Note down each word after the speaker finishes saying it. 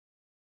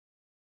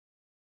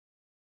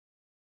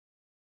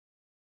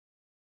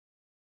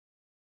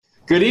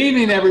Good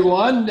evening,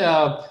 everyone.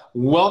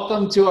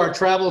 Welcome to our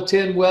Travel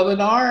 10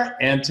 webinar.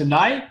 And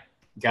tonight,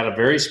 got a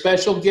very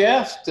special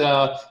guest,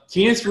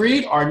 Kenneth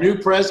Reed, our new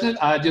president.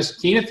 Kenneth,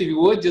 if you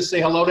would, just say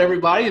hello to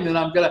everybody, and then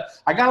I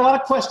got a lot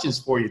of questions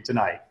for you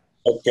tonight.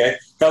 Okay.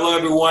 Hello,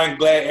 everyone.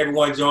 Glad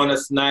everyone joined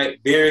us tonight.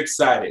 Very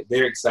excited,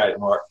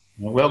 Mark.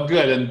 Well,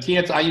 good. And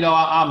Kenneth,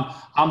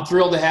 I'm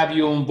thrilled to have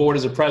you on board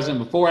as a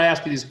president. Before I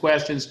ask you these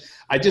questions,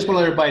 I just want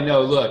to let everybody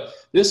know, look,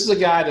 this is a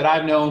guy that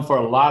I've known for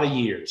a lot of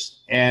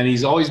years, and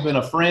he's always been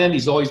a friend.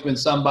 He's always been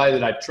somebody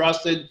that I've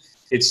trusted.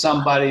 It's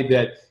somebody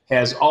that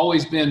has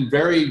always been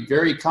very,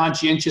 very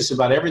conscientious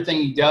about everything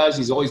he does.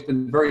 He's always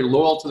been very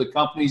loyal to the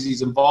companies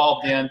he's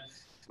involved in.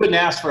 Couldn't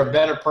ask for a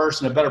better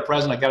person, a better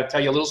president. I got to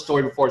tell you a little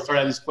story before I start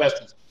on these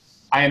questions.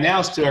 I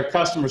announced to our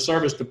customer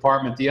service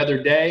department the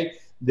other day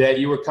that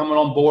you were coming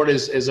on board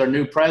as our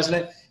new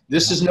president.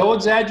 This is no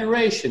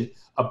exaggeration.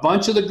 A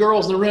bunch of the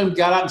girls in the room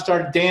got out and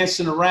started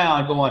dancing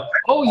around going,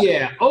 oh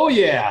yeah, oh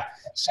yeah.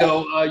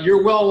 So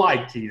you're well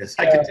liked, Kenneth.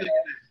 I can tell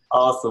you that.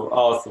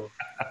 Awesome.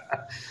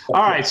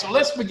 All right, so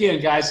let's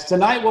begin, guys.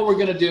 Tonight what we're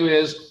going to do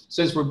is,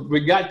 since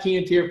we got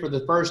Kenneth here for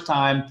the first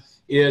time,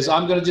 is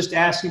I'm going to just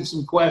ask him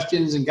some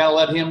questions and got to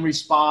let him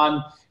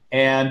respond.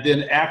 And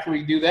then after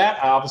we do that,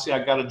 obviously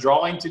I've got a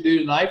drawing to do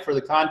tonight for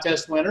the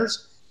contest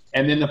winners.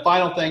 And then the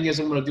final thing is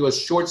I'm going to do a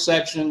short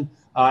section,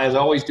 as I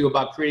always do,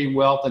 about creating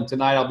wealth. And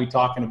tonight I'll be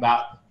talking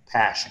about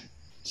passion.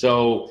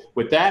 So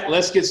with that,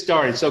 let's get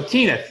started. So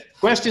Kenneth,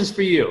 questions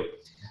for you.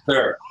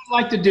 Sure. What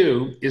I'd like to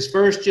do is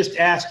first just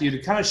ask you to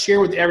kind of share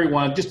with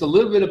everyone just a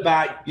little bit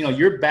about,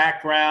 your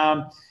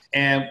background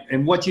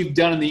and what you've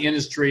done in the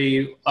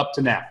industry up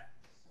to now.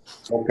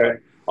 Okay.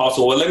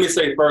 Awesome. Well, let me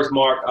say first,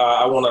 Mark,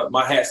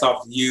 my hat's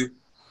off to you.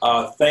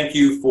 Thank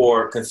you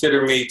for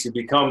considering me to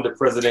become the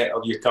president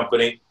of your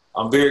company.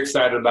 I'm very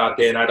excited about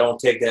that, and I don't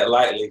take that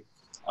lightly.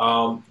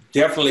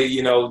 Definitely,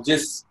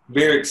 just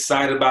very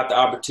excited about the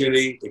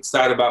opportunity,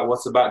 excited about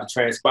what's about to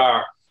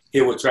transpire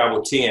here with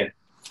Travel 10.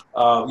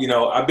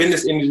 I've been in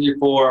this industry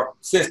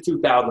since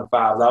 2005.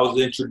 I was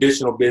in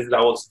traditional business.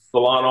 I was a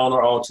salon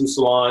owner, owned 2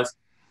 salons,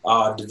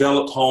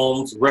 developed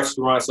homes,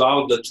 restaurants. So I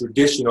was the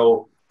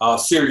traditional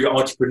serial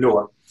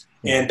entrepreneur.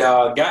 And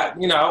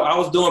I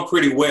was doing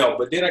pretty well.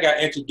 But then I got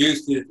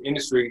introduced to this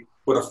industry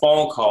with a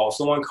phone call.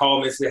 Someone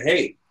called me and said,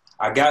 hey,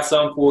 I got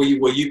something for you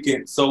where you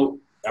can, it's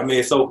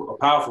so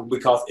powerful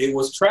because it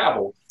was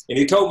travel. And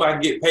he told me I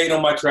could get paid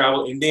on my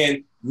travel. And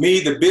then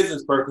me, the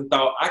business person,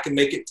 thought I could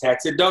make it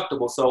tax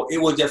deductible. So it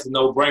was just a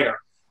no-brainer.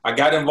 I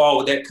got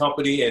involved with that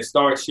company and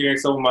started sharing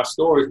some of my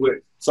stories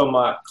with some of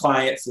my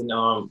clients and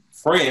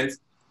friends.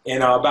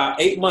 And about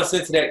 8 months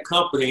into that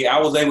company, I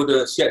was able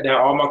to shut down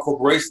all my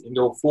corporations and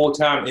go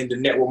full-time in the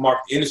network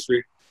marketing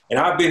industry. And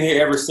I've been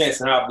here ever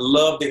since. And I've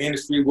loved the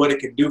industry, what it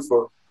can do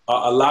for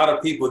a lot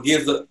of people.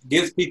 It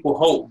gives people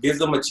hope, gives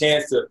them a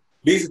chance to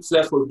be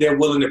successful if they're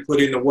willing to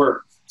put in the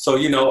work. So,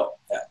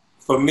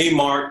 for me,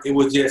 Mark, it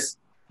was just,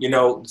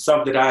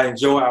 something that I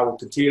enjoy. I will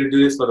continue to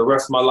do this for the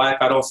rest of my life.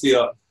 I don't see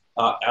a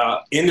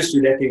industry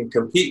that can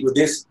compete with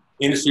this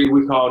industry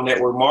we call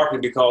network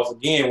marketing because,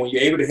 again, when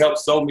you're able to help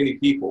so many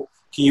people,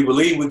 can you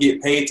believe we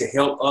get paid to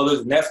help others?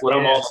 And that's what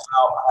I'm all about.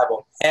 I have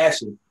a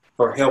passion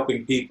for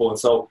helping people. And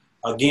so,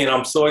 again,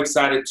 I'm so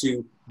excited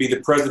to be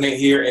the president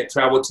here at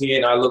Travel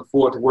 10. I look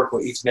forward to working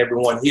with each and every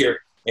one here.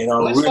 And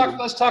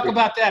let's talk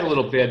about that a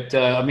little bit.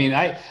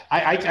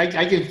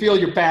 I can feel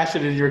your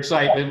passion and your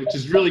excitement, which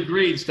is really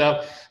great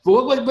stuff.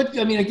 But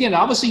again,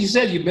 obviously you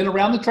said you've been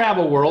around the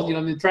travel world,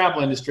 in the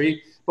travel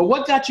industry. But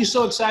what got you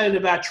so excited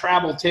about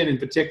Travel 10 in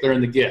particular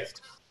and the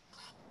gift?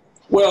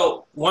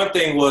 Well, one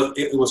thing was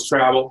it was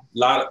travel.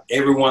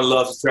 Everyone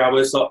loves to travel.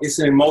 It's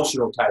an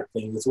emotional type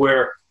thing. It's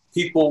where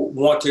people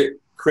want to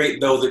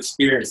create those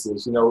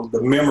experiences, the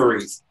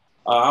memories.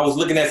 I was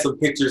looking at some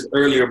pictures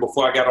earlier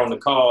before I got on the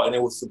call, and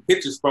it was some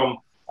pictures from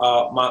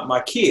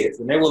my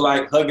kids, and they were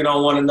like hugging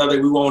on one another.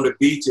 We were on the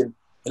beach, and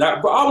I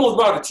almost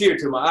brought a tear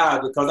to my eyes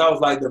because I was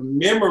like, the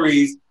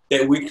memories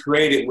that we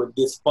created with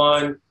this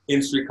fun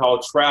industry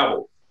called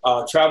travel.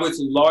 Travel is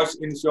the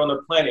largest industry on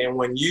the planet, and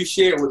when you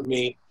shared with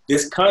me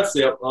this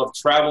concept of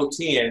Travel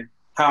 10,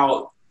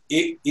 how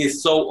it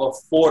is so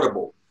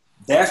affordable,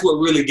 that's what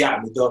really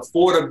got me, the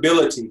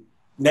affordability.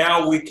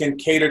 Now we can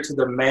cater to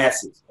the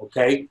masses,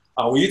 okay?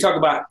 When you talk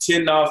about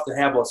 $10 to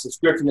have a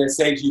subscription that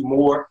saves you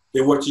more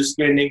than what you're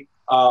spending,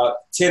 $10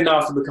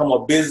 to become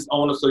a business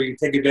owner so you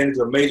can take advantage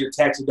of major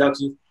tax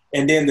deductions,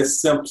 and then the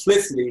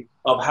simplicity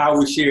of how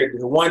we share it,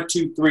 the 1,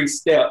 2, 3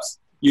 steps,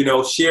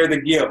 share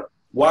the gift,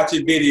 watch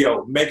a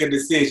video, make a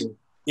decision.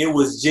 It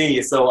was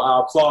genius. So I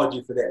applaud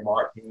you for that,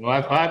 Mark.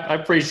 Well, I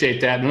appreciate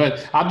that.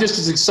 I'm just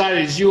as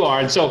excited as you are.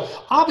 And so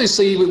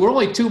obviously we're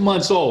only 2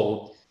 months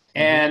old,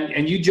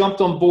 and you jumped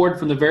on board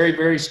from the very,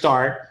 very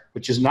start,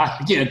 which is not,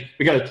 again,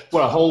 we got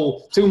a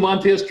whole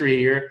 2-month history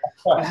here.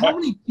 But how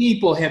many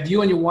people have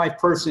you and your wife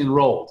personally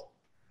enrolled?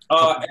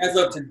 As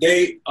of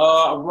today,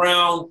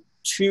 around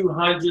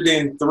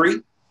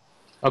 203.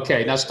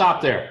 Okay, now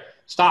stop there.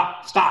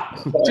 Stop.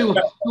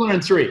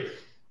 203.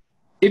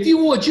 If you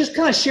would just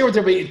kind of share with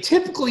everybody,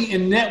 typically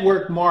in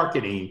network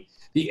marketing,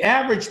 the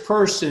average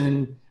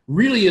person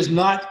really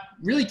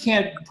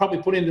can't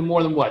probably put into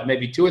more than what,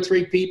 maybe 2 or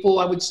 3 people,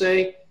 I would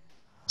say.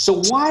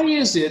 So why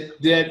is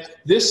it that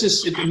this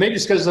is, maybe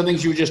it's because of the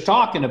things you were just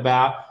talking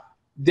about,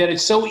 that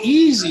it's so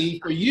easy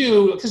for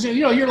you, because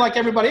you're like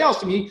everybody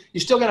else. I mean, you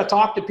still got to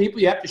talk to people,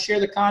 you have to share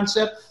the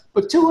concept,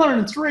 but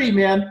 203,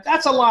 man,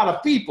 that's a lot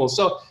of people.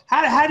 So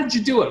how did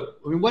you do it?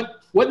 I mean,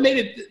 what made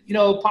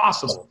it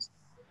possible?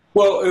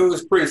 Well, it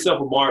was pretty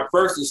simple, Mark.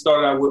 First, it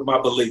started out with my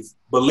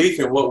belief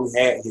in what we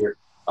had here.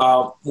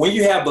 When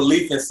you have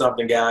belief in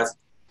something, guys,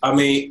 I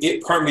mean,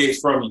 it permeates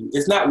from you.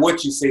 It's not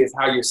what you say, it's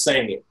how you're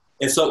saying it.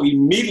 And so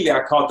immediately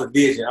I caught the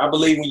vision. I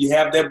believe when you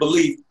have that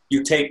belief,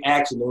 you take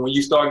action. And when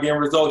you start getting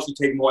results, you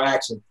take more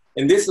action.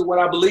 And this is what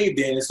I believed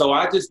in. And so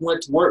I just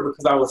went to work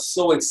because I was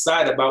so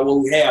excited about what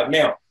we have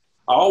now.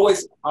 I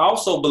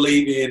also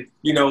believe in,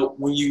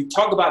 when you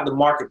talk about the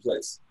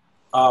marketplace,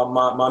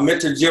 my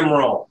mentor, Jim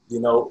Rohn,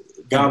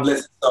 God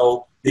bless him.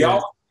 So they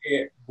all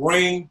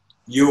bring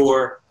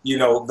your,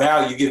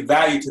 value, give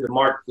value to the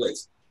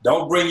marketplace.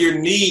 Don't bring your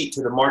need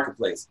to the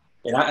marketplace.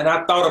 And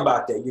I thought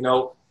about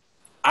that,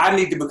 I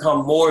need to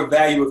become more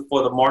valuable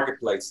for the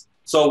marketplace.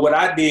 So what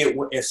I did,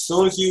 as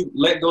soon as you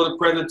let go of the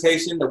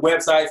presentation, the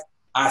websites,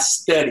 I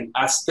studied.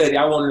 I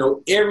want to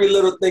know every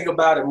little thing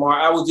about it, Mark.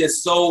 I was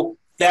just so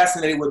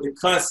fascinated with the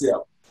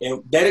concept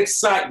and that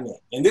excitement.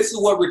 And this is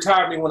what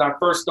retired me when I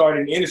first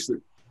started in the industry.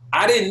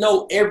 I didn't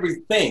know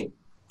everything.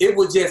 It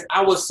was just,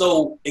 I was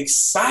so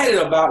excited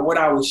about what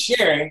I was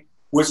sharing,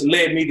 which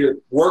led me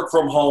to work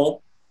from home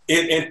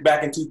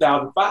back in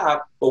 2005.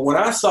 But when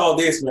I saw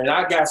this, man,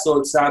 I got so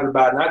excited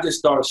about it, and I just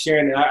started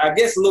sharing it. I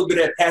guess a little bit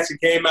of that passion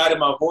came out in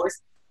my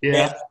voice.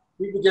 Yeah. And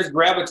people just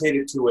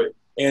gravitated to it.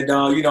 And,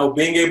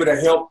 being able to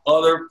help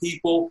other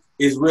people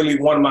is really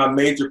one of my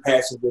major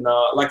passions. And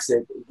like I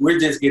said, we're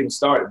just getting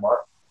started, Mark.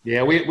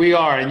 Yeah, we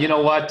are. And you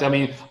know what? I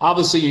mean,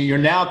 obviously, you're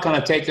now kind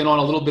of taking on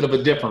a little bit of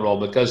a different role,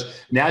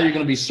 because now you're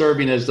going to be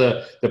serving as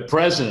the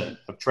president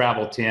of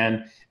Travel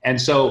 10. And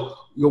so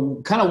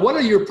kind of what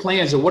are your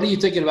plans, or what are you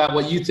thinking about,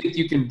 what you think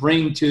you can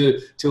bring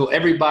to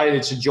everybody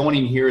that's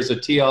joining here as a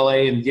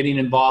TLA and getting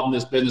involved in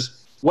this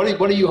business? What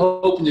are you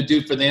hoping to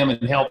do for them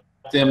and help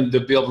them to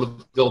be able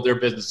to build their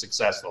business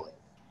successfully?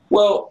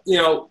 Well,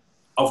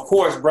 of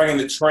course, bringing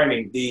the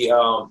training,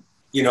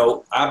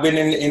 I've been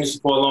in the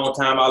industry for a long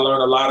time. I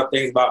learned a lot of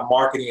things about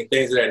marketing and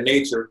things of that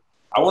nature.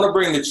 I want to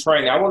bring the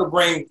training. I want to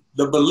bring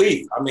the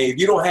belief. I mean, if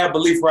you don't have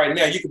belief right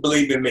now, you can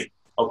believe in me,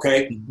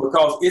 okay?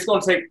 Because it's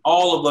going to take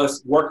all of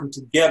us working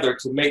together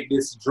to make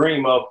this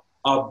dream of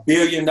a $1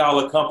 billion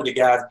company,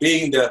 guys,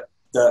 being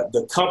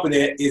the company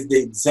that is the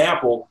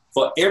example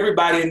for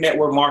everybody in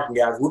network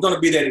marketing, guys. We're going to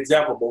be that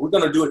example, but we're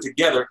going to do it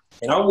together.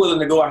 And I'm willing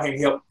to go out here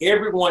and help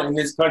everyone in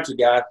this country,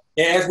 guys.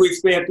 And as we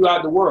expand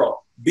throughout the world,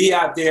 be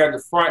out there, the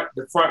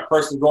front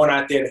person going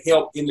out there to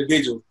help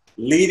individuals,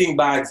 leading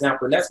by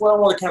example. And that's what I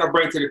want to kind of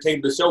bring to the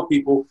table to show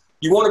people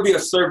you want to be a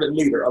servant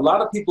leader. A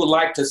lot of people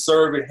like to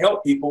serve and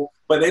help people,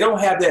 but they don't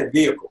have that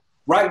vehicle.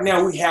 Right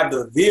now, we have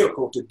the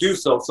vehicle to do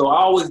so. So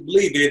I always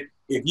believe that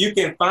if you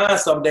can find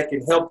something that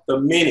can help the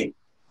many,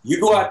 you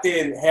go out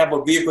there and have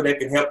a vehicle that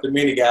can help the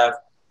many, guys,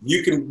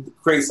 you can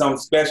create something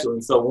special.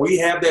 And so when we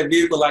have that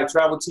vehicle like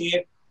Travel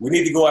 10, we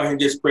need to go out here and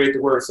just spread the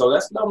word. So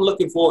that's what I'm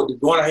looking forward to,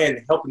 going ahead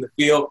and helping the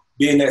field,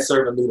 being that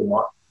servant leader,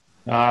 Mark.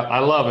 I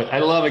love it. I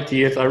love it,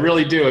 Keith. I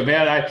really do.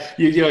 Man, I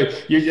think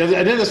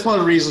that's one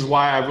of the reasons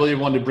why I really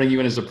wanted to bring you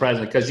in as the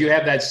president, because you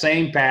have that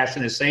same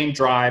passion, the same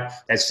drive,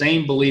 that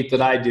same belief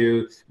that I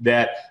do,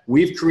 that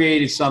we've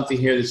created something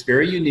here that's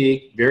very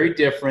unique, very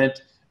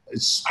different,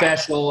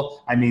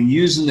 special. I mean,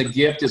 using the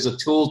gift as a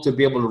tool to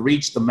be able to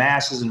reach the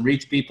masses and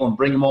reach people and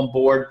bring them on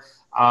board.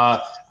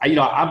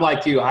 I'm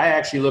like you. I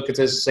actually look at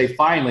this and say,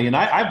 finally, and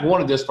I've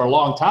wanted this for a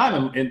long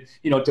time, and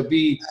to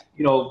be,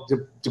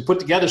 to put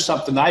together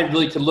something that I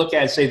really could look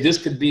at and say, this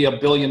could be a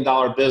 $1 billion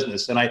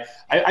business. And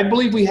I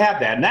believe we have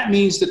that. And that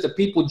means that the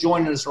people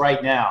joining us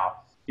right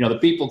now, the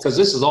people, because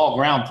this is all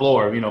ground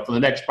floor, for the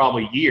next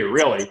probably year,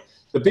 really,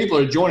 the people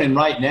that are joining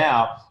right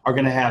now are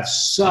going to have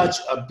such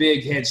a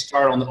big head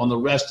start on the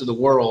rest of the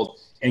world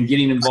and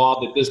getting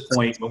involved at this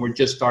point when we're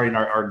just starting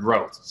our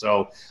growth.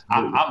 So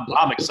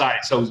I'm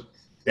excited. So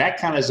that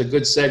kind of is a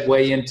good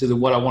segue into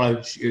what I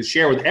want to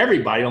share with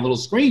everybody on a little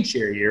screen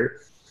share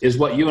here, is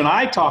what you and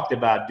I talked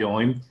about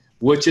doing,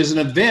 which is an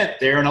event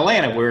there in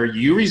Atlanta where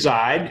you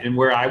reside and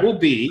where I will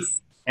be.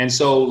 And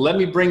so let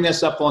me bring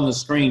this up on the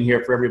screen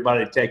here for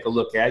everybody to take a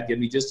look at. Give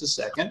me just a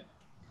second.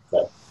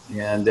 Okay.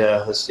 And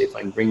let's see if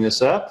I can bring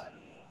this up.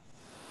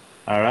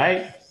 All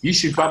right. You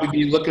should probably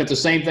be looking at the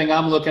same thing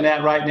I'm looking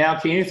at right now,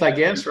 Kenneth, I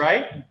guess,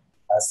 right?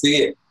 I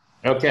see it.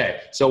 Okay,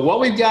 so what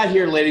we've got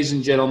here, ladies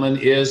and gentlemen,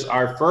 is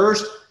our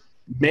first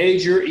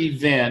major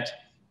event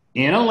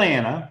in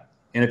Atlanta.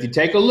 And if you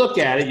take a look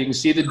at it, you can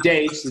see the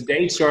dates. The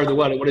dates are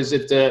what is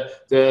it? The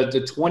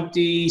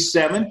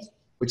 27th,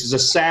 which is a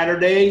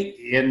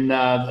Saturday in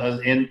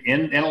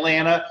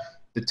Atlanta.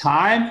 The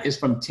time is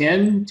from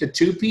 10 to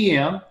 2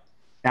 p.m.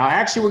 Now,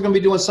 actually, we're going to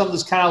be doing something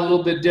that's kind of a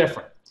little bit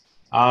different.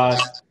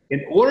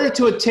 In order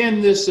to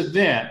attend this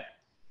event,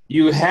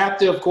 You have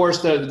to, of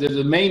course,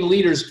 the main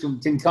leaders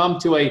can come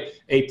to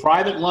a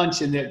private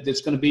luncheon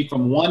that's going to be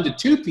from 1 to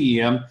 2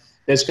 p.m.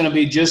 That's going to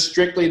be just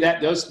strictly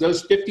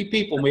those 50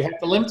 people. We have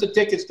to limit the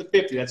tickets to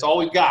 50. That's all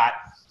we've got.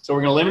 So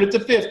we're going to limit it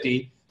to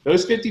 50.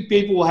 Those 50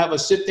 people will have a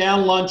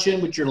sit-down luncheon,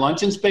 which your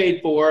luncheon's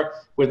paid for,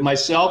 with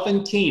myself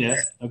and Tina.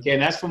 Okay,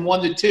 and that's from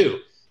 1 to 2.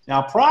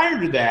 Now,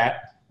 prior to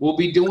that, we'll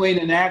be doing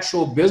an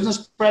actual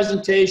business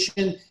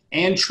presentation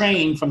and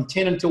training from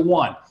 10 until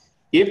 1.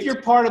 If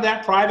you're part of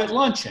that private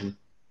luncheon,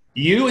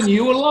 you and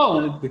you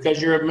alone,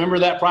 because you're a member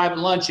of that private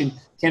luncheon,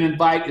 can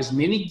invite as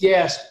many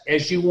guests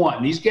as you want.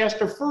 And these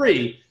guests are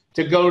free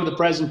to go to the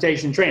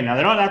presentation training. Now,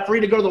 they're not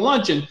free to go to the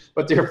luncheon,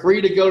 but they're free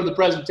to go to the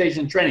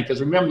presentation training, because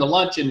remember, the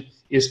luncheon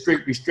is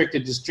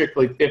restricted to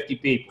strictly 50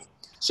 people.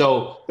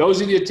 So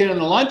those of you attending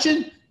the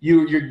luncheon,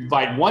 you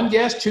invite 1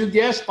 guest, 2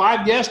 guests,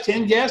 5 guests,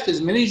 10 guests,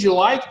 as many as you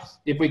like.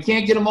 If we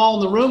can't get them all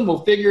in the room,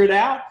 we'll figure it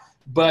out.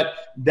 But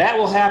that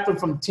will happen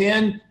from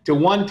 10 to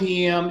 1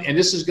 p.m., and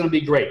this is going to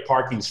be great.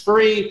 Parking's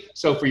free,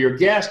 so for your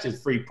guests,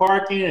 it's free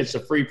parking, it's a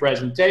free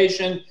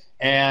presentation,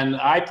 and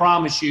I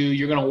promise you,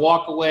 you're going to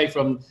walk away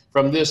from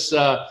this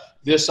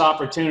this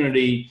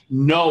opportunity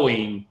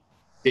knowing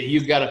that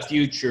you've got a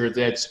future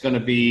that's going to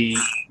be,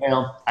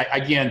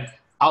 again,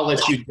 I'll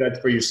let you judge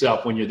for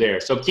yourself when you're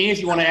there. So,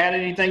 Kenneth, you want to add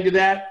anything to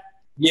that?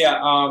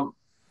 Yeah,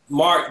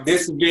 Mark,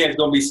 this event is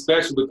going to be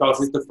special because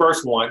it's the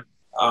first one.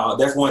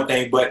 That's one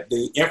thing, but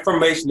the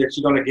information that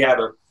you're going to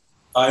gather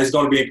is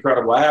going to be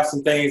incredible. I have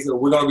some things that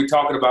we're going to be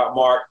talking about,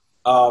 Mark,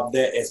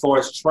 that as far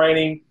as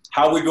training,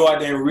 how we go out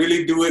there and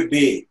really do it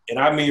big. And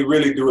I mean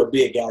really do it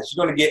big, guys.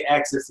 You're going to get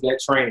access to that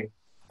training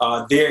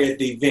there at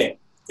the event.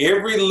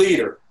 Every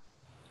leader,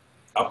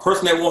 a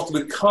person that wants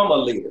to become a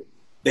leader,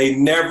 they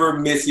never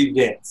miss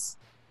events.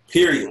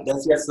 Period.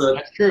 That's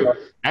true.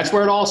 That's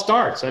where it all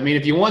starts. I mean,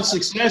 if you want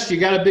success, you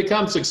got to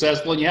become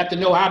successful, and you have to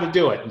know how to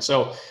do it. And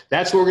so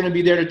that's what we're going to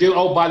be there to do.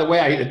 Oh, by the way,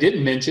 I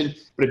didn't mention,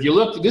 but if you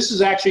look, this is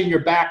actually in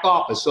your back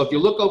office. So if you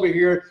look over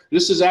here,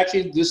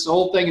 this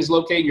whole thing is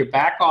located in your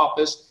back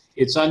office.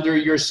 It's under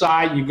your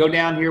side. You go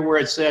down here where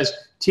it says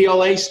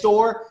TLA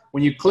store.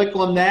 When you click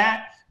on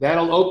that,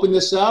 that'll open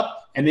this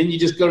up, and then you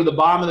just go to the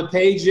bottom of the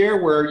page there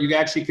where you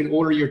actually can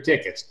order your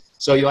tickets.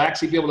 So you'll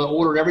actually be able to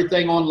order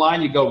everything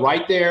online. You go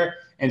right there.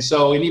 And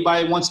so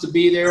anybody who wants to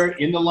be there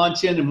in the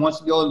luncheon and wants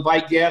to go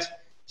invite guests,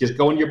 just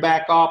go in your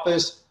back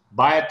office,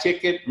 buy a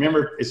ticket.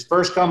 Remember, it's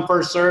first come,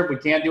 first serve. We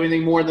can't do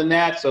anything more than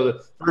that. So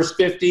the first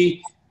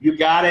 50, you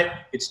got it.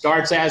 It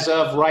starts as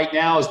of right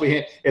now as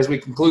we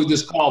conclude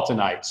this call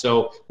tonight.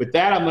 So with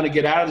that, I'm going to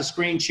get out of the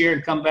screen share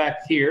and come back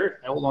here.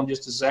 Hold on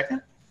just a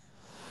second.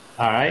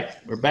 All right,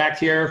 we're back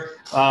here.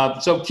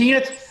 So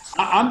Kenneth,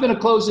 I'm going to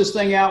close this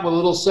thing out with a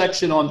little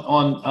section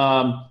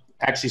on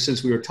actually,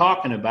 since we were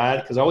talking about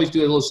it, because I always do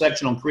a little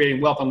section on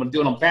creating wealth, I'm going to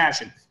do it on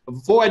passion. But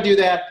before I do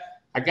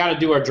that, I got to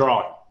do our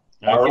drawing.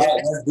 All right,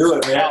 let's do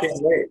it, man. I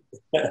can't wait.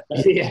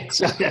 Yeah.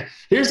 So,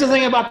 here's the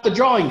thing about the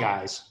drawing,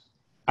 guys.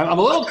 I'm a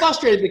little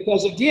frustrated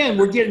because, again,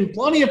 we're getting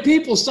plenty of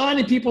people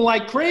signing people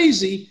like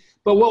crazy.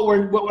 But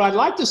what I'd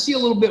like to see a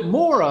little bit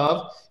more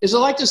of is I'd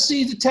like to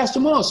see the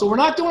testimonials. So we're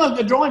not doing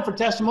a drawing for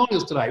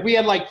testimonials tonight. We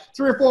had like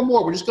 3 or 4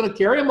 more. We're just going to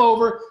carry them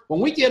over. When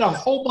we get a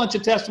whole bunch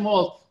of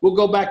testimonials, we'll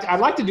go back.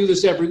 I'd like to do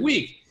this every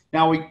week.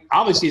 Now,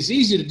 obviously, it's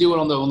easy to do it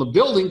on the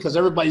building because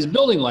everybody's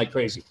building like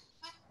crazy.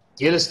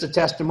 Get us the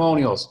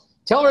testimonials.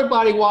 Tell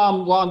everybody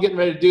while I'm getting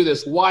ready to do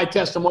this why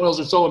testimonials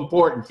are so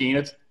important,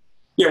 Kenneth.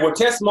 Yeah, well,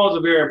 testimonials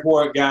are very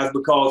important, guys,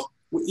 because,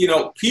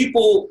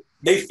 people –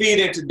 they feed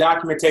into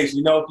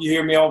documentation. If you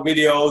hear me on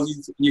videos,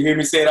 you hear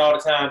me say it all the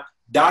time,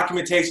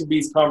 documentation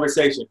beats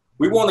conversation.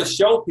 We want to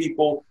show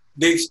people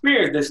the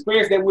experience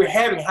that we're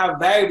having, how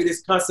valuable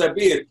this concept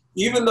is.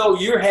 Even though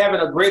you're having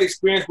a great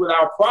experience with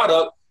our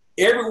product,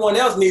 everyone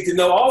else needs to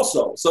know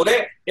also. So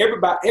that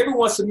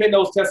everyone submit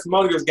those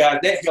testimonials, guys,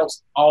 that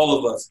helps all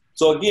of us.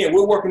 So again,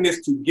 we're working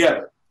this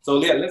together.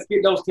 So yeah, let's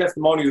get those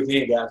testimonials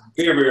in, guys.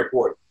 Very, very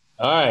important.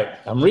 All right,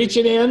 I'm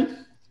reaching in.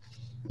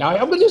 Now,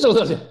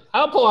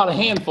 I'll pull out a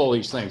handful of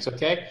these things,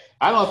 okay?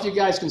 I don't know if you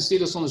guys can see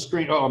this on the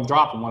screen. Oh, I'm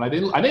dropping one. I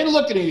didn't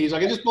look at any of these. I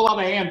can just pull out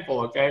a handful,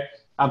 okay?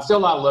 I'm still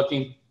not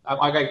looking.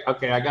 I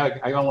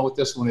don't know what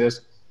this one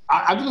is.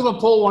 I'm just going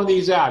to pull one of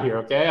these out here,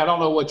 okay? I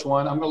don't know which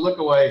one. I'm going to look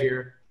away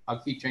here. I'll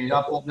keep changing.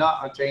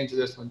 I'll change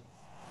this one.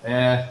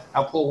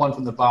 I'll pull one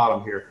from the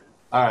bottom here.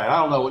 All right, I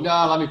don't know.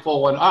 No, let me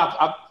pull one.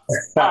 All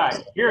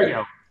right, here we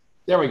go.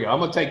 There we go. I'm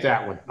going to take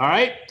that one, all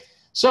right?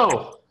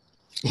 So,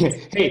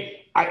 hey,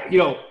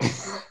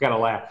 gotta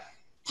laugh.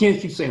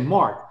 Kenneth keeps saying,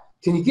 Mark,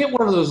 can you get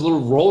one of those little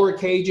roller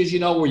cages,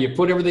 where you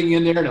put everything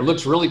in there and it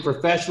looks really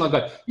professional? I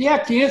go,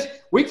 yeah,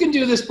 Kenneth, we can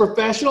do this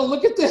professional.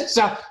 Look at this.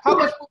 How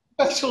much more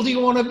professional do you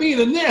want to be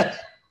than this?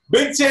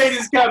 Big change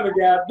is coming,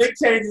 guys. Big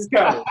change is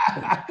coming.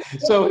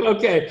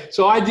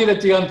 So I did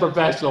it the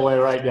unprofessional way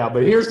right now.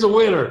 But here's the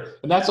winner,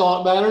 and that's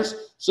all that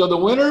matters. So the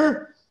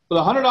winner for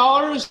the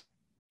 $100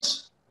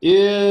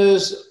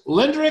 is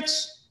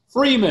Lendrix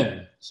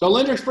Freeman. So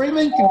Lendrix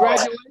Freeman,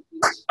 congratulations.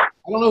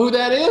 I don't know who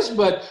that is,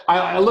 but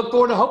I look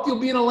forward to hope you'll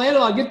be in Atlanta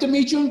and I'll get to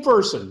meet you in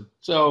person.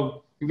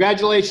 So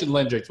Congratulations,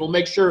 Lendrix. We'll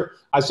make sure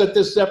I set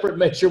this separate,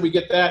 make sure we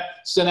get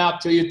that sent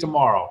out to you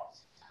tomorrow.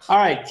 All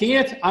right,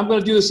 Kenneth, I'm going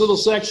to do this little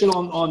section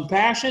on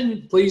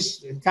passion.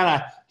 Please kind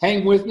of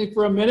hang with me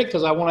for a minute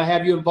because I want to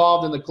have you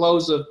involved in the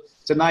close of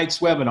tonight's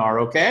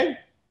webinar, okay?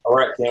 All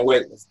right, can't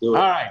wait. Let's do it.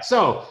 All right,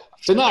 so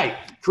tonight,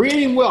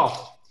 creating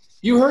wealth.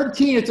 You heard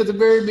Kenneth at the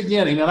very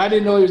beginning, and I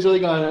didn't know he was really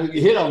going to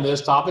hit on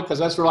this topic because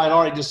that's what I'd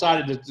already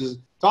decided to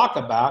talk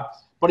about,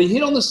 but he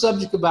hit on the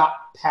subject about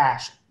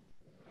passion.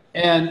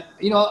 And,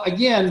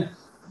 again,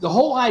 the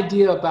whole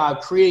idea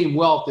about creating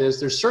wealth is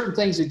there's certain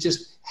things that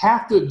just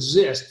have to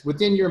exist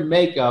within your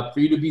makeup for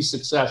you to be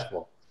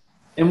successful.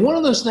 And one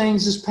of those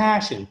things is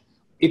passion.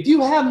 If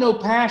you have no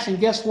passion,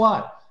 guess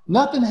what?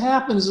 Nothing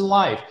happens in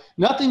life.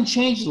 Nothing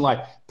changes in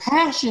life.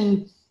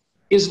 Passion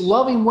is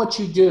loving what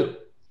you do.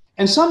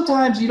 And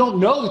sometimes you don't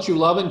know that you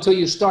love it until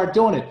you start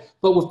doing it.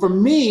 But for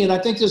me, and I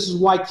think this is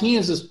why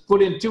Keenan has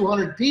put in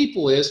 200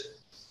 people, is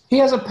he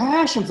has a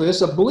passion for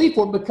this, a belief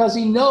for it, because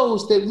he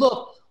knows that,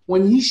 look,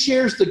 when he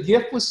shares the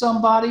gift with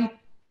somebody,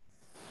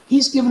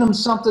 he's giving them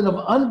something of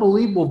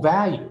unbelievable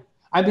value.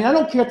 I mean, I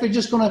don't care if they're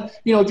just going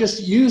to,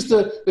 just use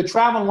the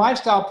travel and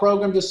lifestyle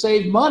program to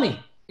save money.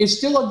 It's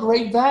still a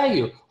great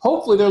value.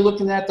 Hopefully they're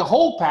looking at the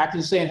whole package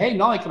and saying, hey,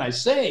 not only can I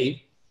save,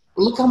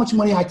 but look how much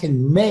money I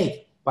can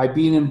make by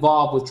being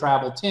involved with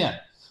Travel 10.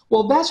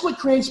 Well, that's what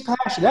creates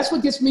passion. That's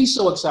what gets me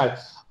so excited.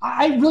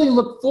 I really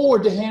look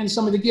forward to handing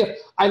somebody the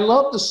gift. I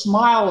love the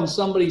smile on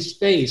somebody's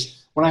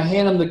face when I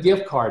hand them the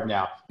gift card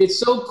now. It's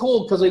so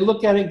cool because they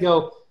look at it and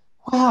go,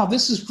 wow,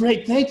 this is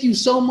great. Thank you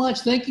so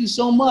much. Thank you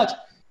so much.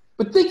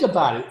 But think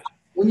about it.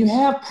 When you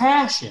have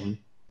passion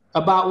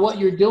about what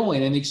you're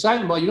doing and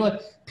excitement about what you're doing,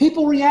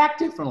 people react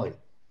differently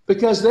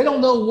because they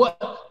don't know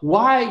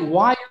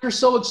why you're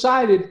so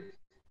excited,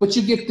 but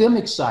you get them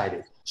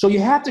excited. So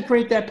you have to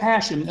create that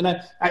passion. And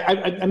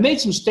I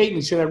made some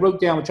statements here that I wrote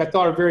down, which I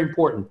thought are very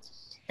important.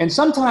 And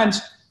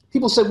sometimes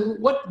people say,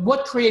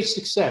 what creates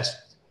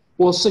success?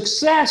 Well,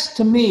 success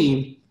to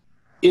me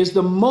is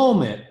the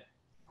moment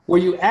where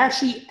you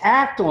actually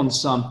act on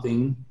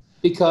something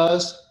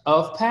because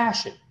of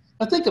passion.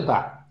 Now think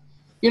about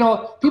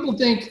it. People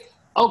think,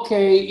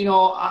 okay,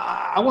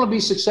 I want to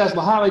be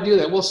successful. How do I do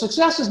that? Well,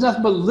 success is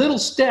nothing but little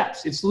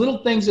steps. It's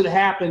little things that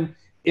happen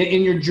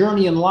in your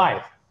journey in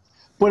life.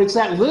 But it's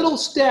that little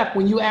step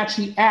when you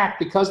actually act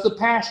because the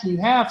passion you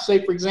have,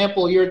 say, for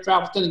example, here at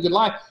Travel 10 and Good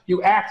Life,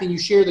 you act and you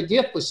share the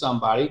gift with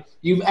somebody,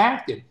 you've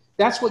acted.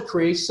 That's what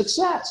creates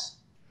success.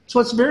 So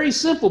it's very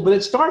simple, but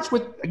it starts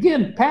with,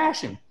 again,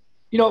 passion.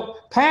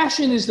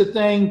 Passion is the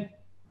thing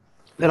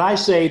that I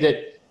say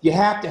that you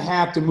have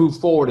to move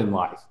forward in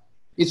life.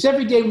 It's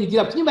every day when you get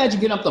up. Can you imagine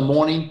getting up in the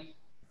morning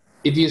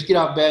if you just get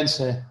out of bed and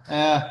say,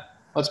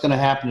 what's going to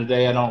happen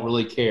today? I don't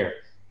really care.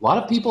 A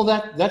lot of people,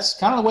 that's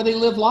kind of the way they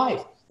live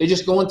life. They're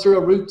just going through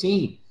a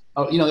routine.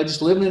 They're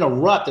just living in a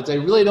rut that they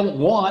really don't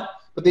want,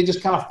 but they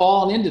just kind of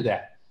fallen into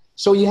that.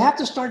 So you have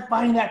to start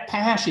finding that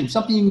passion,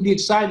 something you can be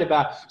excited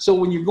about. So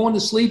when you're going to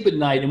sleep at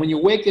night and when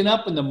you're waking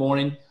up in the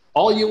morning,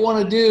 all you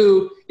want to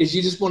do is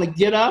you just want to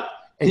get up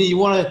and you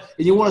want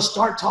to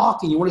start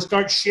talking. You want to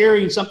start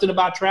sharing something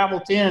about Travel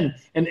 10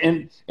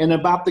 and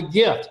about the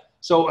gift.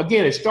 So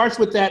again, it starts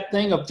with that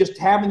thing of just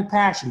having the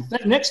passion. The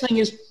next thing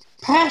is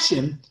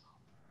passion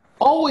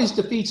always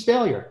defeats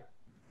failure.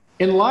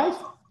 In life,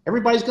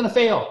 everybody's going to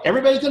fail.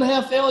 Everybody's going to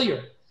have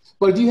failure.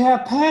 But if you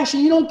have passion,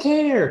 you don't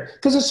care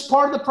because it's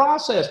part of the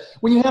process.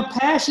 When you have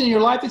passion in your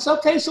life, it's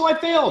okay, so I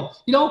failed.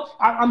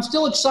 I'm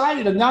still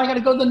excited, and now I got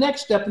to go to the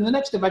next step and the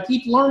next step. I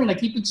keep learning. I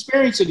keep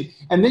experiencing.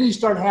 And then you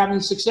start having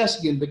success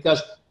again because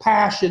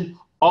passion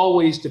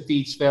always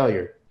defeats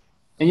failure.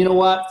 And you know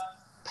what?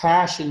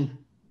 Passion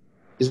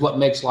is what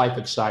makes life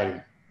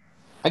exciting.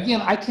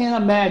 Again, I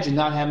can't imagine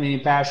not having any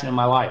passion in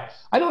my life.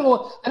 I don't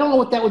know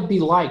what that would be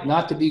like,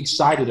 not to be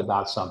excited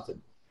about something.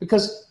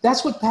 Because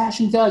that's what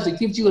passion does. It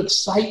gives you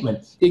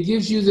excitement. It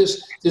gives you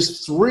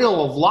this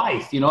thrill of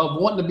life,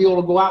 of wanting to be able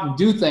to go out and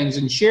do things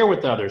and share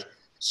with others.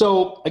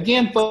 So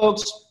again,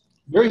 folks,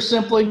 very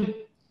simply,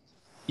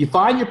 you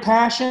find your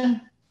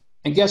passion,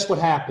 and guess what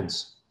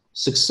happens?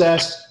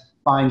 Success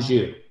finds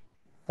you.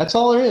 That's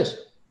all there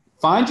is.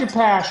 Find your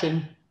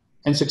passion,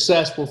 and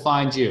success will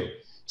find you.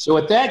 So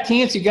with that,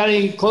 Kent, you got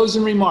any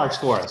closing remarks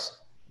for us?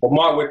 Well,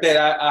 Mark, with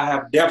that, I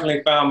have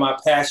definitely found my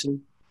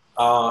passion.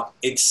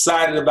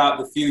 Excited about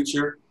the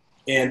future,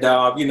 and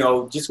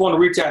just want to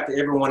reach out to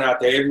everyone out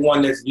there,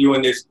 everyone that's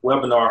viewing this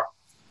webinar.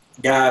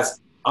 Guys,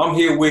 I'm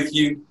here with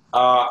you,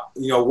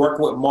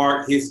 working with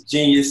Mark, his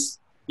genius,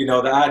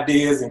 the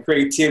ideas and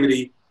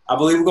creativity. I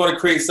believe we're going to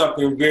create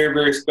something very,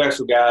 very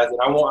special, guys, and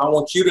I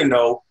want you to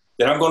know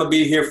that I'm going to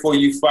be here for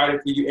you, fighting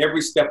for you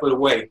every step of the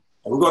way,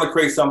 and we're going to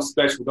create something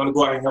special. We're going to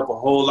go out and help a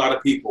whole lot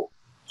of people.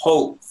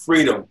 Hope,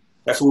 freedom,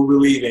 that's what we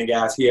believe in,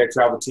 guys, here at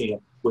Travel 10.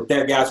 With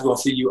that, guys, we're going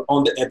to see you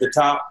at the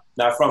top,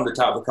 not from the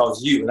top,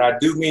 because you, and I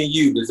do mean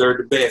you, deserve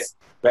the best.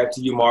 Back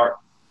to you, Mark.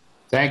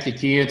 Thank you,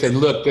 Keith. And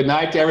look, good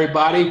night to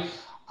everybody.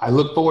 I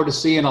look forward to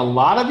seeing a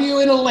lot of you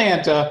in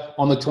Atlanta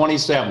on the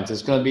 27th.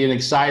 It's going to be an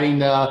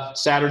exciting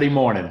Saturday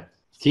morning.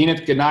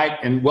 Kenneth, good night,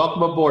 and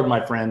welcome aboard,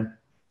 my friend.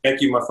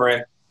 Thank you, my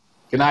friend.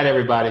 Good night,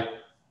 everybody.